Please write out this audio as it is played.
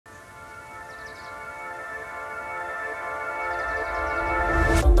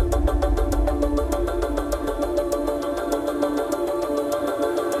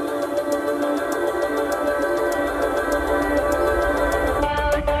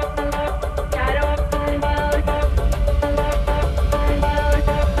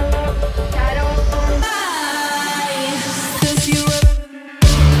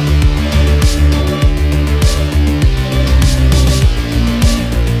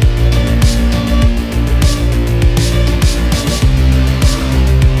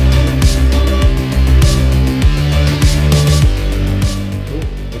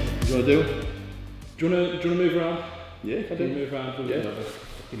Yeah, I Can do. you move around with another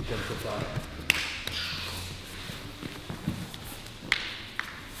fucking gentle fly?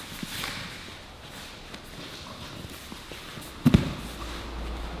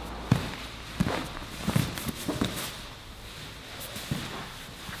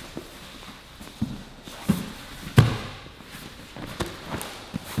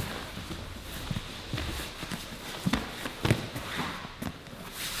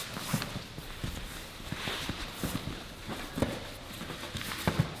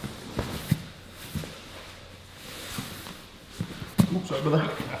 Sorry, brother.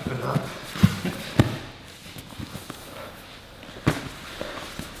 After that.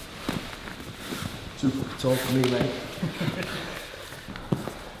 Too fucking tall for me, mate.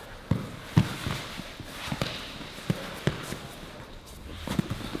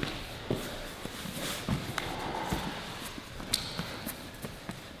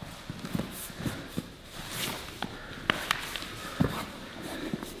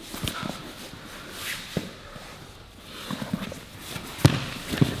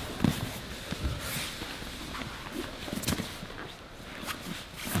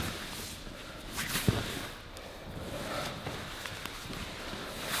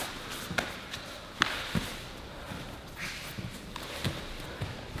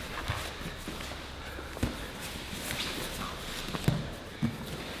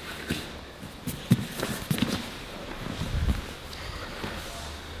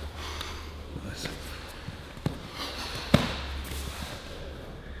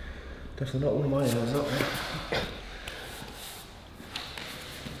 Definitely not one of my hands, that one.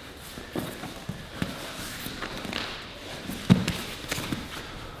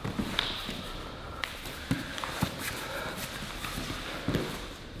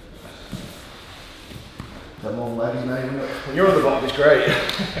 That long legs, mate. When you're on the bottom, it's great.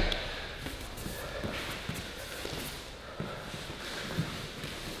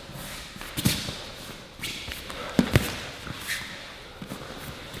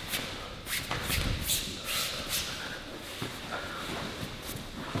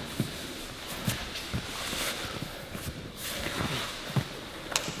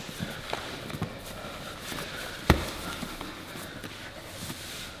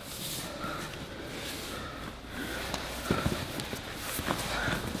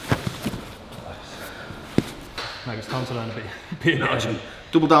 Maybe it's time to learn a bit No,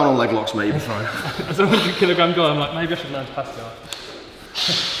 double down on leg locks, mate, you'll be fine. As a 100 kilogram guy, I'm like, maybe I should learn to pass guard.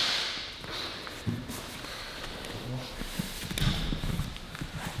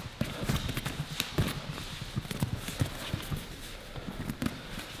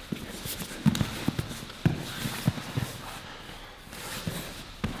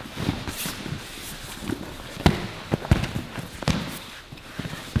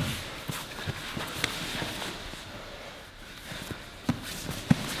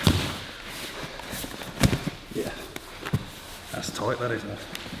 That's tight, that isn't it?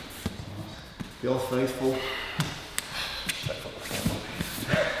 The old faithful.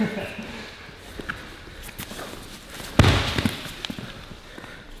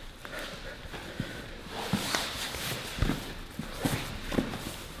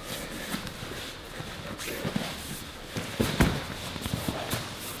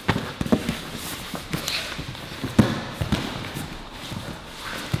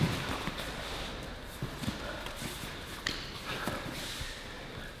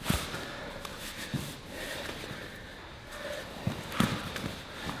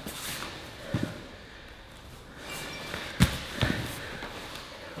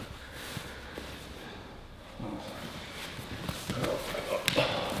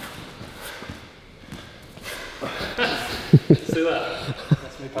 See that?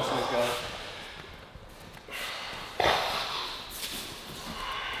 That's me passing this guy.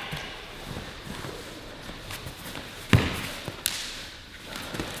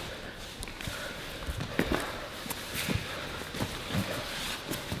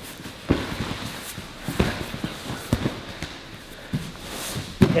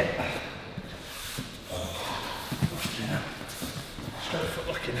 Yeah. Straight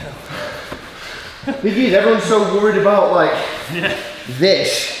footlock in hell. Thing is, everyone's so worried about like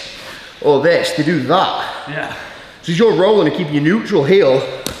this or this, they do that. Yeah. So you're rolling and keeping you neutral heel.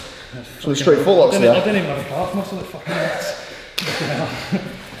 So the straight footlocks there. I didn't even have a calf muscle at fucking hurts.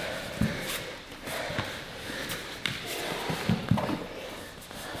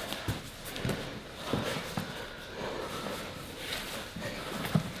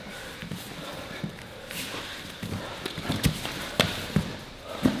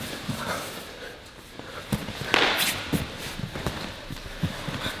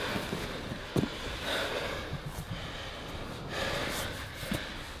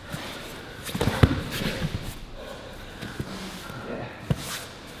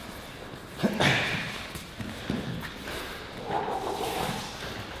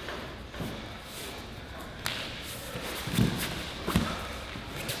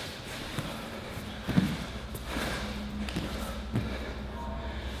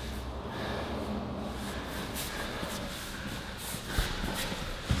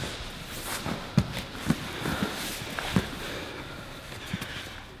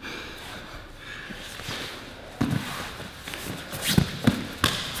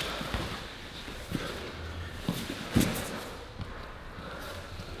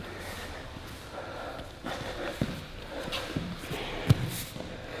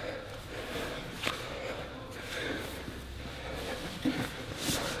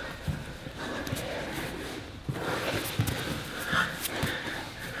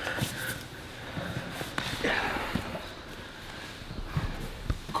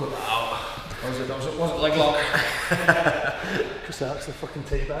 Cut that out. That wasn't leg lock. Because that's the fucking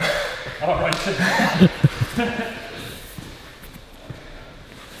tea bag. Alright.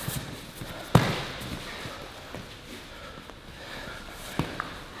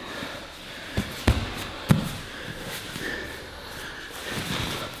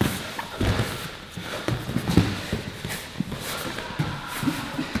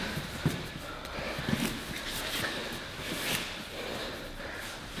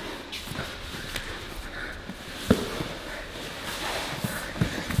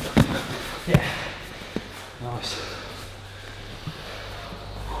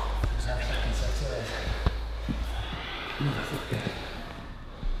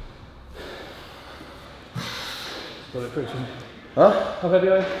 Huh? How heavy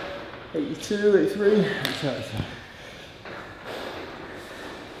are you? 82, 83. Yeah,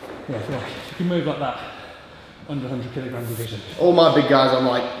 I feel like if you move like that, under 100 kilogram division. All my big guys, I'm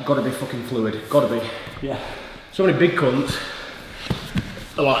like, gotta be fucking fluid, gotta be. Yeah. So many big cunts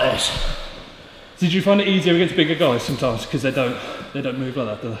are like this. Did you find it easier against bigger guys sometimes because they don't move like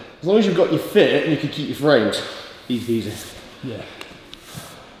that, do they? As long as you've got your fit and you can keep your frames, easy. Yeah.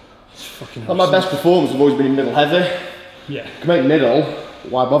 It's fucking. Like my best performance have always been in middle heavy. Yeah. You can make middle,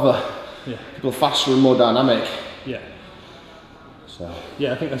 why bother? Yeah. People are faster and more dynamic. Yeah. So.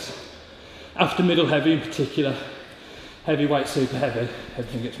 Yeah, I think that's, after middle heavy in particular, heavyweight, super heavy,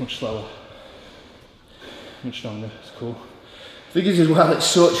 everything gets much slower. Much stronger, it's cool. I think as well, it's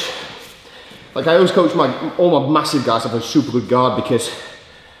such, like I always coach all my massive guys have a super good guard because,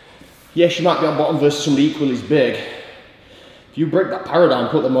 yes, you might be on bottom versus somebody equally as big. If you break that paradigm,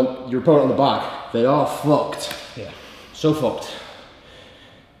 put them on your opponent on the back, they are fucked. Yeah. So fucked.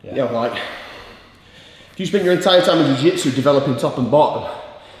 Yeah. You know, like, if you spend your entire time in Jiu Jitsu developing top and bottom,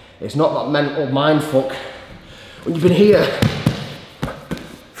 it's not that mental mind fuck. When you've been here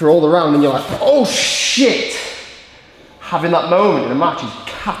for all the round and you're like, oh shit! Having that moment in a match is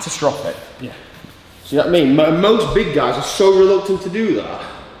catastrophic. Yeah. See what I mean? Most big guys are so reluctant to do that.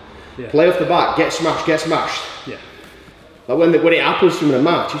 Yeah. Play off the back, get smashed, get smashed. Yeah. Like when it happens to them in a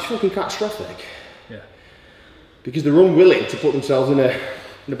match, it's fucking catastrophic. Yeah. Because they're unwilling to put themselves in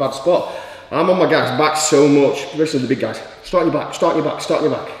a bad spot. I'm on my guys' back so much, especially the big guys. Start your back, start your back, start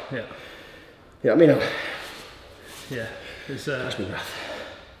your back. Yeah. You know what I mean? Yeah. It's that's my breath.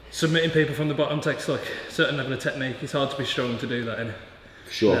 Submitting people from the bottom takes like a certain level of technique. It's hard to be strong to do that, innit?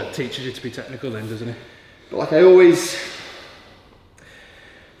 For sure. That teaches you to be technical then, doesn't it? But like I always,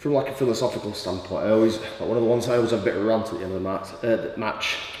 from like a philosophical standpoint, like one of the ones I always have a bit of a rant at the end of the match,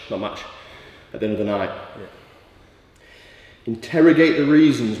 at the end of the night. Yeah. Interrogate the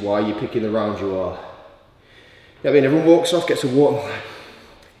reasons why you're picking the rounds you are. Yeah, I mean, everyone walks off, gets a walk, like,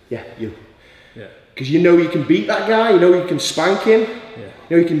 yeah, you. Yeah. Because you know you can beat that guy, you know you can spank him, yeah.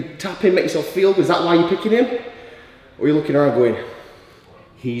 You know you can tap him, make yourself feel good. Is that why you're picking him? Or you're looking around going,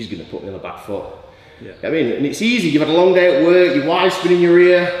 he's going to put me on the back foot. Yeah. I mean, and it's easy, you've had a long day at work, your wife's been in your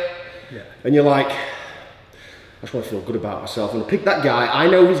ear, yeah. And you're like, I just want to feel good about myself. I'm going to pick that guy, I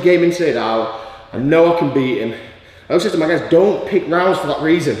know his game inside out, I know I can beat him. I always say to my guys, don't pick rounds for that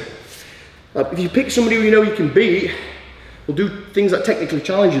reason. If you pick somebody who you know you can beat, we'll do things that technically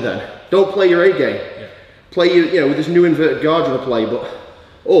challenge you then. Don't play your A game. Yeah. Play you know, with this new inverted guard you want to play,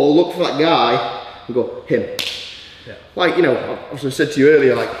 or look for that guy and go, him. Yeah. Like, you know, as I said to you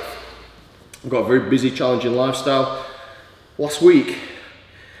earlier, like, I've got a very busy, challenging lifestyle. Last week,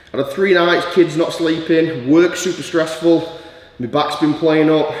 I had 3 nights, kids not sleeping, work super stressful, my back's been playing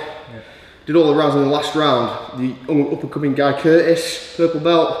up. Did all the rounds in the last round. The up and coming guy Curtis, purple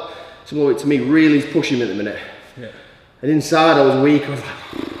belt, similar to me, really is pushing me at the minute. Yeah. And inside I was weak, I was like,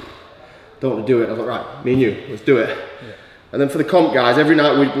 don't want to do it. I was like, right, me and you, let's do it. Yeah. And then for the comp guys, every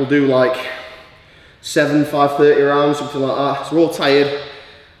night we'll do like 7 5:30 rounds, something like that. So we're all tired. And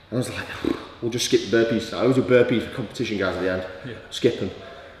I was like, we'll just skip burpees. I always do burpees for competition guys at the end. Yeah. Skip them.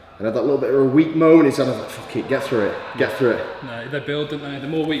 And I had that little bit of a weak moment inside. I was like, fuck it, get through it, get through it. No, they build, don't they? The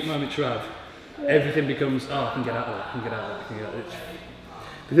more weak moments you have, everything becomes, oh, I can get out of it, I can get out of it, I can get out of it.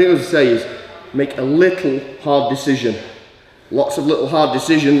 The thing I was to say is, make a little hard decision. Lots of little hard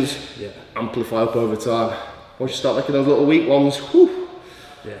decisions, yeah. Amplify up over time. Once you start making those little weak ones, whew,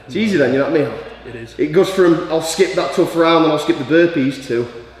 yeah. It's easy then, you know what I mean? It is. It goes from, I'll skip that tough round and I'll skip the burpees to,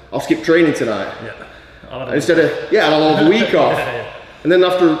 I'll skip training tonight. Yeah. Instead of, yeah, and I'll have a week off. Yeah. And then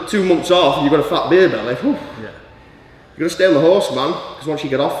after 2 months off, and you've got a fat beer belly, whew, yeah. You've got to stay on the horse, man, because once you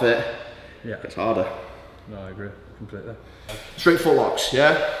get off it, yeah. It gets harder. No, I agree, completely. Straight footlocks,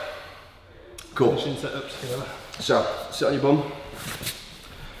 yeah? Cool. So, sit on your bum.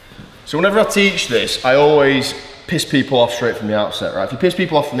 So whenever I teach this, I always piss people off straight from the outset, right? If you piss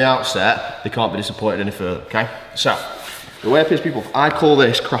people off from the outset, they can't be disappointed any further, okay? So, the way I piss people off, I call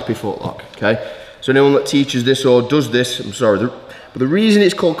this crappy footlock, okay? So anyone that teaches this or does this, I'm sorry, but the reason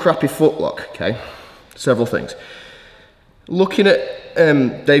it's called crappy footlock, okay? Several things. Looking at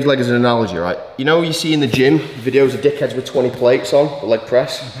Dave Leg as an analogy, right? You know you see in the gym videos of dickheads with 20 plates on, the leg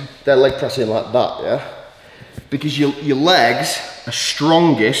press? They're leg pressing like that, yeah? Because your legs are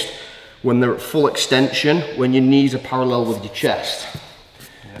strongest when they're at full extension, when your knees are parallel with your chest.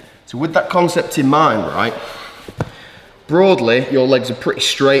 Yeah. So with that concept in mind, right? Broadly, your legs are pretty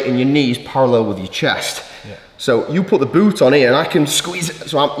straight and your knees parallel with your chest. Yeah. So you put the boot on here and I can squeeze it.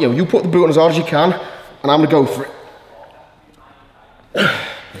 So you put the boot on as hard as you can and I'm gonna go for it.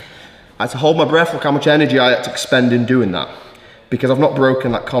 I had to hold my breath, look how much energy I had to expend in doing that because I've not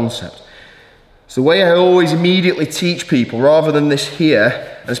broken that concept. So the way I always immediately teach people, rather than this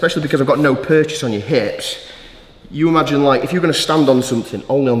here, and especially because I've got no purchase on your hips, you imagine like if you're going to stand on something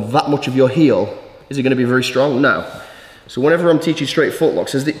only on that much of your heel, is it going to be very strong? No. So whenever I'm teaching straight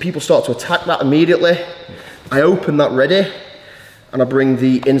footlocks, as people start to attack that immediately, I open that ready and I bring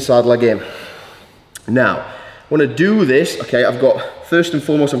the inside leg in. Now, when I do this, okay, first and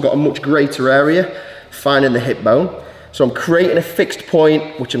foremost, I've got a much greater area, finding the hip bone. So I'm creating a fixed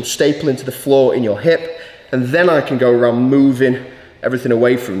point, which I'm stapling to the floor in your hip, and then I can go around moving everything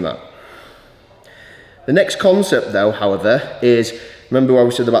away from that. The next concept though, however, is, remember what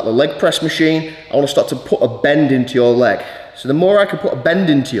we said about the leg press machine? I want to start to put a bend into your leg. So the more I can put a bend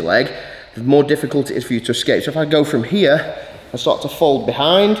into your leg, the more difficult it is for you to escape. So if I go from here, I start to fold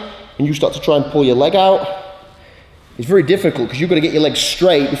behind, and you start to try and pull your leg out, it's very difficult because you've got to get your leg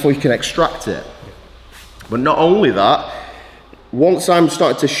straight before you can extract it. But not only that, once I'm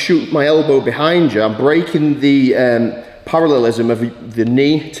starting to shoot my elbow behind you, I'm breaking the parallelism of the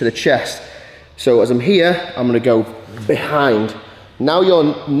knee to the chest. So as I'm here, I'm going to go behind. Now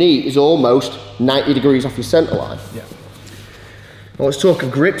your knee is almost 90 degrees off your centre line. Yeah. Now let's talk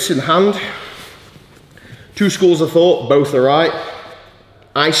of grips in the hand. Two schools of thought, both are right.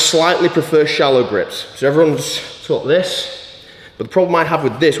 I slightly prefer shallow grips. So everyone's taught this. But the problem I have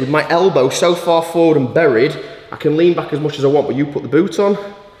with this, with my elbow so far forward and buried, I can lean back as much as I want, but you put the boot on,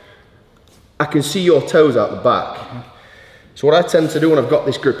 I can see your toes out the back. So what I tend to do when I've got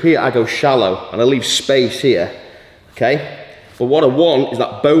this grip here, I go shallow and I leave space here, okay? But what I want is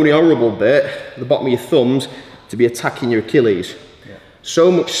that bony horrible bit at the bottom of your thumbs to be attacking your Achilles. Yeah.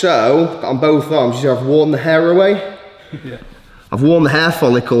 So much so that on both arms, you see I've worn the hair away. Yeah. I've worn the hair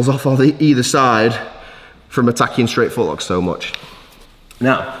follicles off on either side from attacking straight footlocks so much.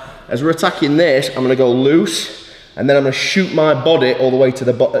 Now, as we're attacking this, I'm going to go loose, and then I'm going to shoot my body all the way to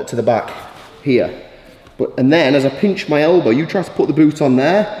the back here. And then, as I pinch my elbow, you try to put the boot on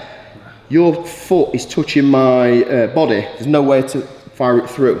there, your foot is touching my body. There's no way to fire it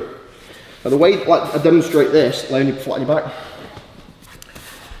through. Now, the way I demonstrate this, laying flat on your back,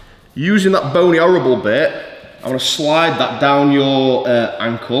 using that bony horrible bit, I'm going to slide that down your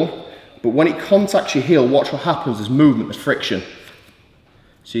ankle, but when it contacts your heel, watch what happens. There's movement, there's friction.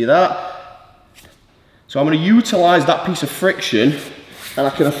 See that? So I'm going to utilise that piece of friction, and I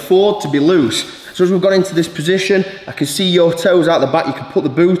can afford to be loose. So as we've got into this position, I can see your toes out the back. You can put the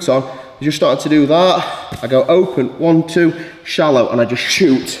boot on. As you're starting to do that, I go open, 1, 2, shallow, and I just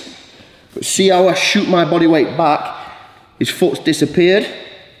shoot. But see how I shoot my body weight back? His foot's disappeared,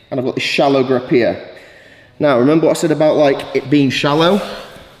 and I've got this shallow grip here. Now, remember what I said about like it being shallow?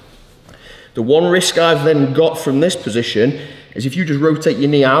 The one risk I've then got from this position is if you just rotate your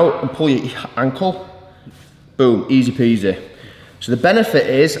knee out and pull your ankle, boom, easy peasy. So the benefit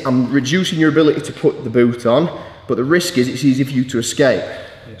is I'm reducing your ability to put the boot on, but the risk is it's easy for you to escape.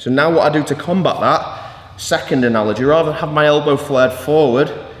 Yeah. So now what I do to combat that, second analogy, rather than have my elbow flared forward,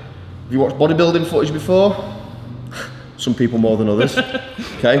 have you watched bodybuilding footage before? Some people more than others,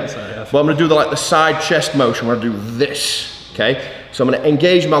 okay? But I'm gonna do the side chest motion where I do this, okay? So I'm going to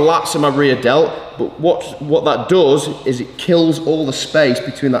engage my lats and my rear delt, but what that does is it kills all the space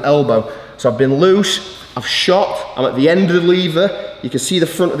between that elbow. So I've been loose, I've shot, I'm at the end of the lever, you can see the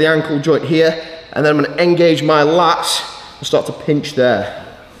front of the ankle joint here, and then I'm going to engage my lats and start to pinch there.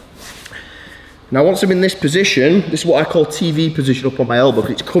 Now once I'm in this position, this is what I call TV position up on my elbow,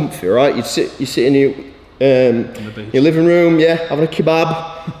 because it's comfy, right? You sit in your living room, yeah, having a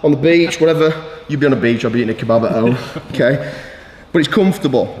kebab on the beach, whatever. You'd be on a beach, I'll be eating a kebab at home, okay? But it's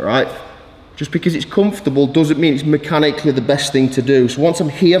comfortable, right? Just because it's comfortable doesn't mean it's mechanically the best thing to do. So once I'm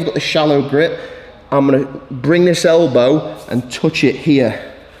here, I've got the shallow grip, I'm gonna bring this elbow and touch it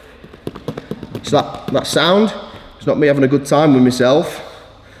here. So that sound, it's not me having a good time with myself.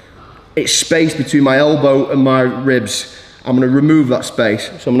 it's space between my elbow and my ribs. I'm gonna remove that space.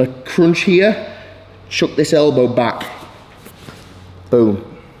 So I'm gonna crunch here, chuck this elbow back. Boom.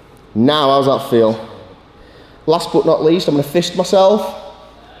 Now, how's that feel? Last but not least, I'm gonna fist myself.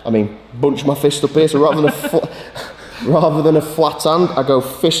 I mean, bunch my fist up here, so rather than a flat hand, I go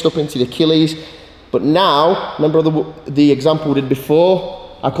fist up into the Achilles. But now, remember the example we did before?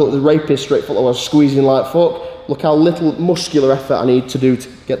 I call it the rapist straight foot, I was squeezing like fuck. Look how little muscular effort I need to do to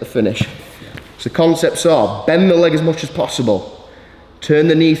get the finish. So the concepts are, bend the leg as much as possible, turn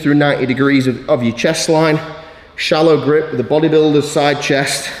the knee through 90 degrees of your chest line, shallow grip with a bodybuilder's side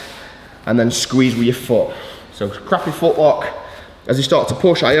chest, and then squeeze with your foot. So crappy foot lock. As you start to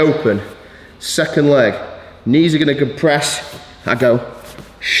push, I open, second leg, knees are gonna compress, I go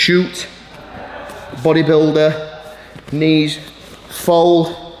shoot, bodybuilder, knees,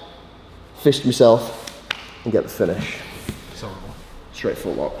 fold, fist myself, and get the finish. Straight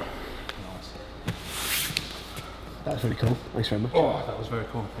foot lock. Nice. That was really cool. Thanks very much. Oh, that was very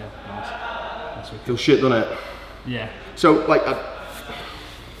cool. Yeah, nice. That's really cool. Feels shit, doesn't it? Yeah. So, like,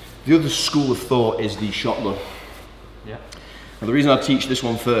 the other school of thought is the shotgun. Yeah. And the reason I teach this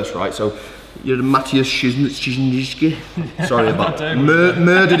one first, right? So, you're Matthias Szyznicki. Sorry about that.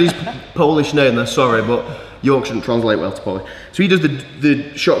 Murdered his Polish name there, sorry, but York shouldn't translate well to Polish. So he does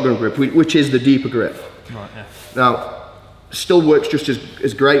the shotgun grip, which is the deeper grip. Right, yeah. Now, still works just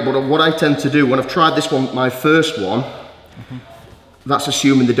as great, but what I tend to do, when I've tried this one, my first one, that's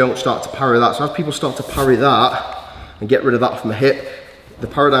assuming they don't start to parry that. So as people start to parry that, and get rid of that from the hip, the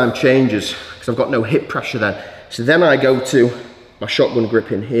paradigm changes, because I've got no hip pressure then. So then I go to my shotgun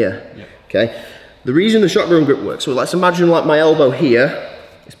grip in here, okay? The reason the shotgun grip works, so let's imagine like my elbow here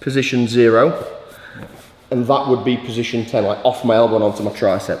is position 0, and that would be position 10, like off my elbow and onto my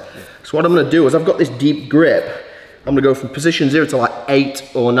tricep. So what I'm gonna do is I've got this deep grip, I'm gonna go from position 0 to like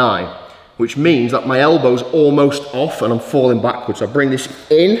 8 or 9, which means that my elbow's almost off and I'm falling backwards. So I bring this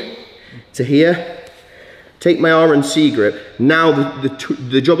in to here, take my R&C grip. Now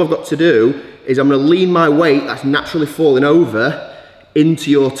the job I've got to do is I'm gonna lean my weight that's naturally falling over into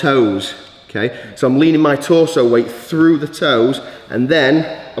your toes, okay? So I'm leaning my torso weight through the toes, and then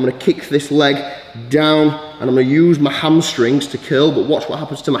I'm gonna kick this leg down, and I'm gonna use my hamstrings to curl, but watch what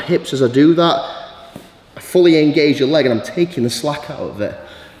happens to my hips as I do that. I fully engage the leg and I'm taking the slack out of it.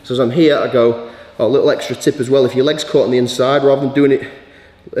 So as I'm here, I go, oh, a little extra tip as well, if your leg's caught on the inside, rather than doing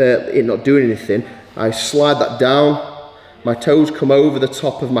it not doing anything, I slide that down, my toes come over the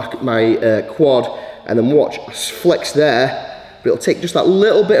top of my quad, and then watch, I flex there, but it'll take just that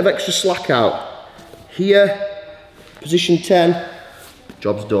little bit of extra slack out. Here, position 10,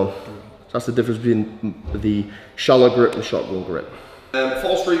 job's done. So that's the difference between the shallow grip and the shotgun grip.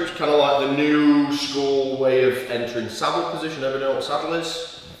 False reach, kind of like the new school way of entering saddle position. Everyone know what saddle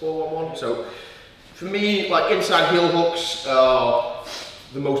is? 4-1-1. So for me, like inside heel hooks are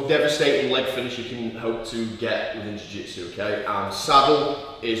the most devastating leg finish you can hope to get within Jiu-Jitsu, okay? And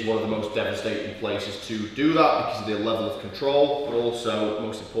saddle is one of the most devastating places to do that because of the level of control, but also,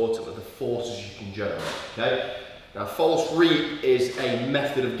 most importantly, the forces you can generate, okay? Now, false reach is a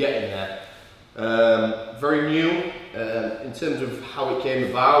method of getting there. Very new in terms of how it came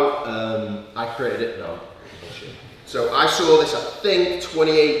about. I created it now. So I saw this, I think,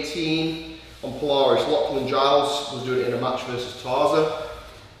 2018 on Polaris. Lachlan Giles was doing it in a match versus Tarza.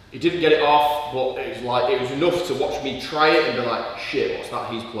 He didn't get it off, but it was enough to watch me try it and be like, shit, what's that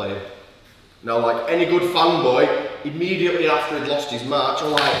he's playing? Now, like any good fanboy, immediately after he'd lost his match,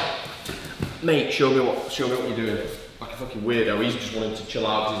 I'm like, mate, show me what you're doing. Like a fucking weirdo, he's just wanting to chill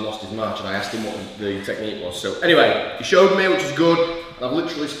out because he's lost his match, and I asked him what the technique was. So anyway, he showed me, which is good. And I've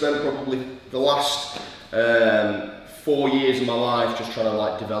literally spent probably the last 4 years of my life just trying to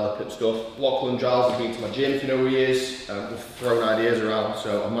like develop it and stuff. Lachlan Giles has been to my gym, if you know who he is. We've thrown ideas around,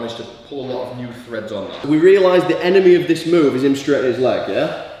 so I've managed to pull a lot of new threads on that. We realised the enemy of this move is him straightening his leg,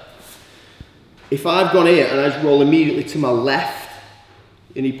 yeah? If I've gone here and I just roll immediately to my left,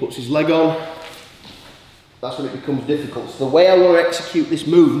 and he puts his leg on, that's when it becomes difficult. So the way I want to execute this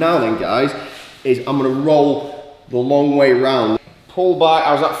move now then, guys, is I'm going to roll the long way round. Pull back,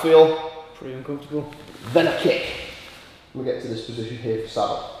 how's that feel? Pretty uncomfortable. Then a kick. We'll get to this position here for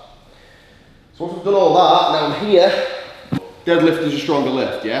saddle. So once we've done all that, now I'm here. Deadlift is a stronger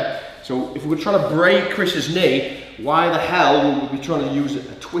lift, yeah? So if we're trying to break Chris's knee, why the hell would we be trying to use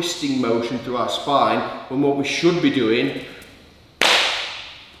a twisting motion through our spine when what we should be doing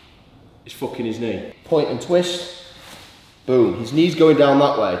is fucking his knee? Point and twist, boom, his knee's going down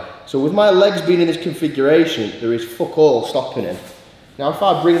that way. So with my legs being in this configuration, there is fuck all stopping him. Now if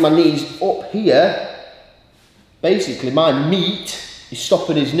I bring my knees up here, basically my meat is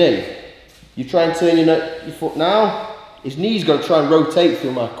stopping his knee. You try and turn your foot now. His knee's got to try and rotate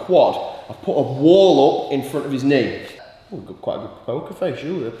through my quad. I've put a wall up in front of his knee. Oh, we've got quite a good poker face,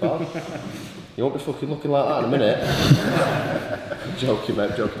 you there, pal. You won't be fucking looking like that in a minute. Joking,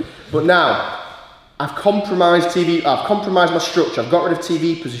 mate, joking. But now, I've compromised my structure. I've got rid of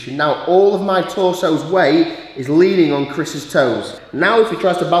TV position. Now, all of my torso's weight is leaning on Chris's toes. Now, if he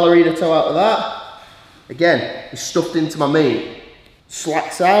tries to ballerina toe out of that, again, he's stuffed into my meat.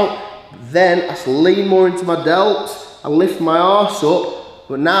 Slacks out, then I lean more into my delts. I lift my arse up.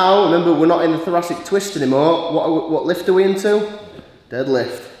 But now, remember, we're not in the thoracic twist anymore. What lift are we into?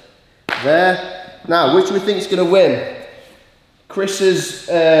 Deadlift. There. Now, which do we think is going to win? Chris's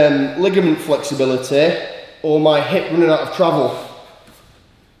ligament flexibility or my hip running out of travel?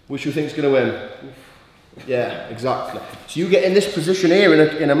 Which do you think is going to win? Yeah, exactly. So you get in this position here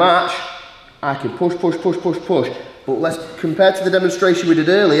in a match, I can push. But let's compare to the demonstration we did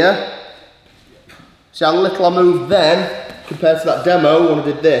earlier. See how little I moved then compared to that demo when I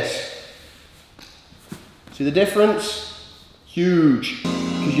did this. See the difference? Huge.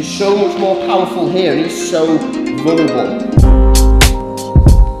 Because you're so much more powerful here and he's so vulnerable.